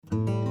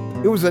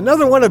It was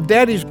another one of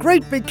Daddy's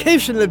great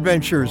vacation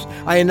adventures.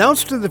 I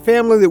announced to the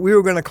family that we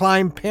were going to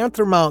climb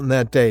Panther Mountain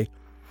that day.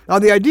 Now,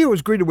 the idea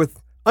was greeted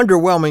with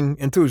underwhelming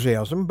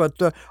enthusiasm,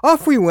 but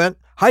off we went,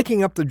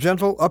 hiking up the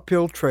gentle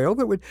uphill trail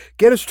that would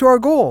get us to our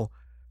goal,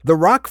 the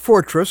rock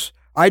fortress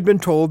I'd been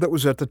told that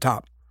was at the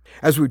top.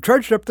 As we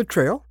trudged up the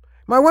trail,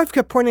 my wife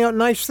kept pointing out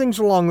nice things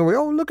along the way.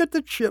 Oh, look at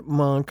the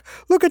chipmunk.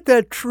 Look at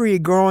that tree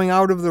growing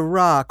out of the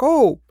rock.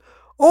 Oh,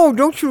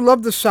 don't you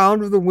love the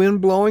sound of the wind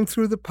blowing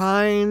through the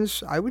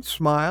pines? I would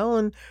smile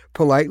and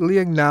politely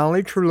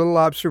acknowledge her little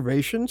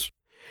observations,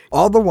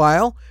 all the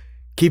while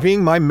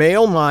keeping my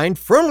male mind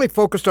firmly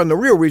focused on the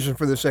real reason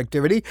for this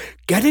activity,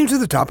 getting to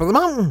the top of the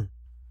mountain.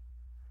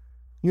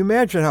 You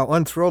imagine how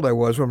unthrilled I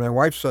was when my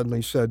wife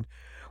suddenly said,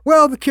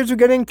 "Well, the kids are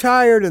getting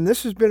tired, and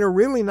this has been a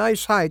really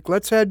nice hike.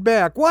 Let's head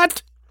back."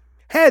 What?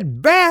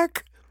 Head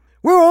back?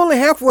 We're only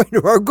halfway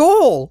to our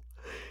goal.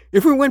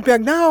 If we went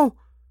back now,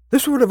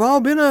 this would have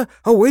all been a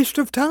waste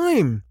of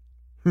time.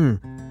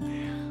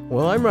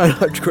 Well, I'm Ron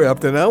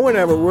Hutchcraft, and I want to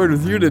have a word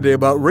with you today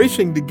about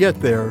racing to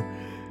get there,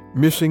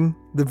 missing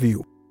the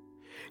view.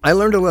 I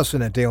learned a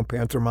lesson that day on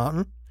Panther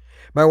Mountain.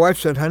 My wife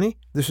said, "Honey,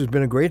 this has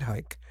been a great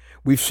hike.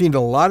 We've seen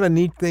a lot of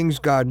neat things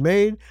God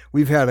made.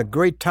 We've had a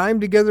great time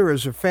together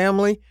as a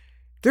family.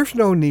 There's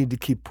no need to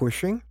keep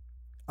pushing."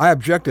 I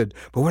objected,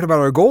 "But what about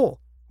our goal?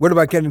 What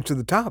about getting to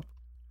the top?"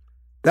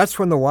 That's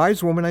when the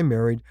wise woman I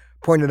married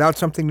pointed out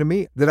something to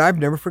me that I've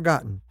never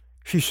forgotten.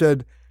 She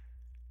said,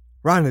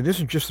 "Ron, it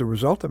isn't just the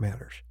result that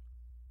matters.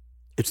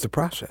 It's the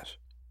process."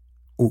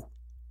 Ooh,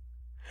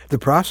 the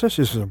process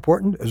is as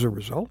important as the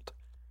result?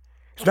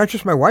 It's not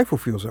just my wife who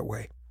feels that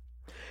way.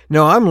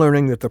 No, I'm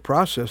learning that the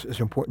process is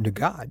important to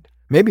God,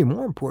 maybe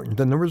more important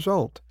than the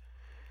result.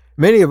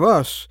 Many of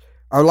us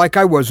are like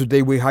I was the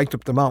day we hiked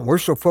up the mountain. We're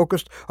so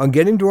focused on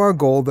getting to our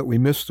goal that we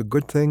miss the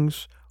good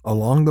things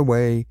along the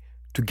way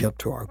to get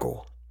to our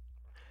goal.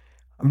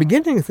 I'm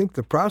beginning to think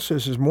the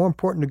process is more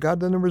important to God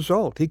than the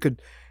result. He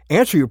could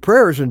answer your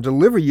prayers and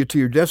deliver you to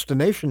your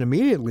destination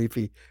immediately if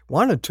He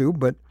wanted to,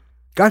 but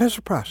God has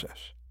a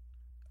process,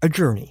 a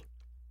journey.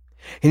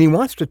 And He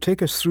wants to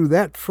take us through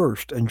that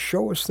first and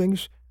show us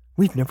things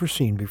we've never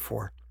seen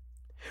before.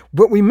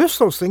 But we miss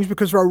those things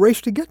because of our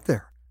race to get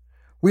there.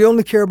 We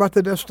only care about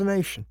the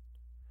destination.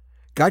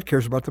 God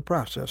cares about the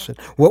process and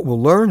what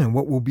we'll learn and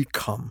what we'll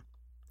become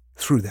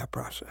through that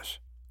process.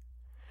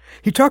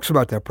 He talks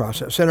about that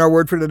process in our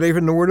word for today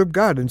from the Word of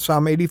God in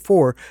Psalm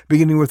 84,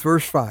 beginning with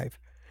verse 5.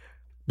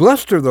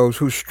 "Blessed are those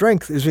whose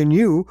strength is in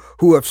you,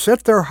 who have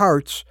set their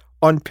hearts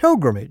on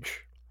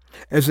pilgrimage.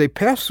 As they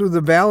pass through the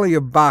valley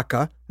of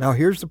Baca," now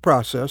here's the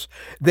process,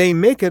 "they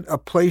make it a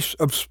place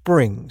of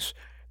springs.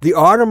 The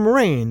autumn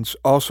rains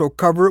also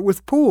cover it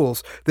with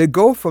pools. They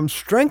go from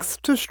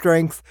strength to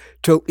strength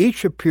till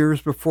each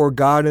appears before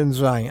God in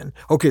Zion."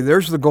 Okay,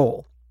 there's the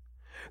goal.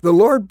 The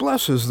Lord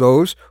blesses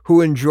those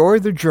who enjoy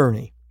the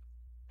journey,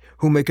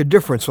 who make a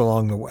difference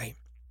along the way,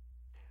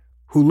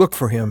 who look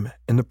for Him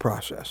in the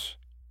process.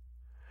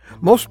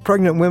 Most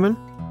pregnant women,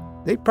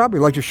 they'd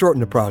probably like to shorten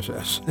the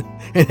process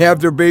and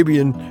have their baby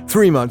in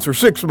 3 months or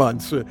 6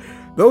 months.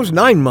 Those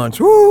 9 months,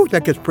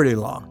 that gets pretty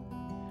long.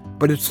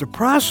 But it's the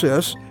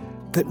process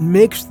that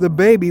makes the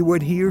baby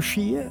what he or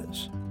she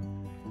is.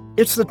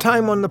 It's the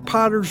time on the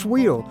potter's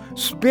wheel,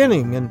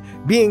 spinning and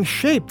being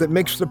shaped, that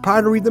makes the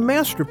pottery the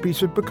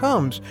masterpiece it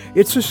becomes.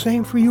 It's the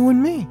same for you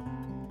and me.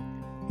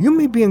 You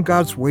may be in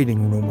God's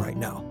waiting room right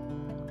now,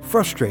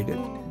 frustrated.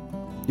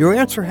 Your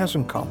answer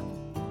hasn't come.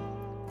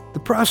 The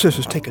process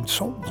has taken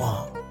so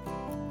long,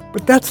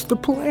 but that's the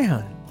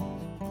plan.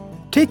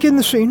 Take in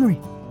the scenery.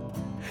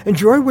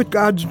 Enjoy what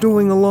God's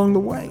doing along the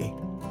way.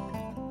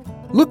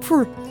 Look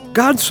for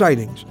God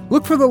sightings.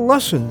 Look for the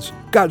lessons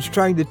God's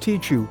trying to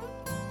teach you.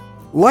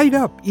 Light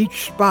up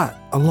each spot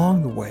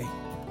along the way.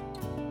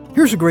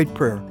 Here's a great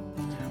prayer.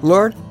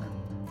 Lord,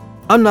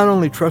 I'm not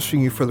only trusting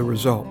You for the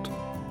result,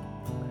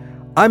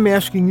 I'm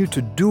asking You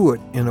to do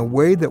it in a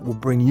way that will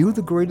bring You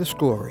the greatest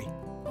glory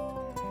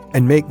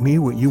and make me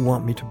what You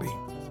want me to be.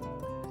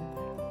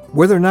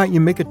 Whether or not you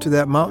make it to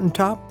that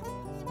mountaintop,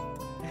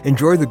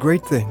 enjoy the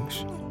great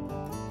things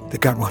that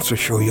God wants to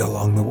show you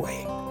along the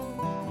way.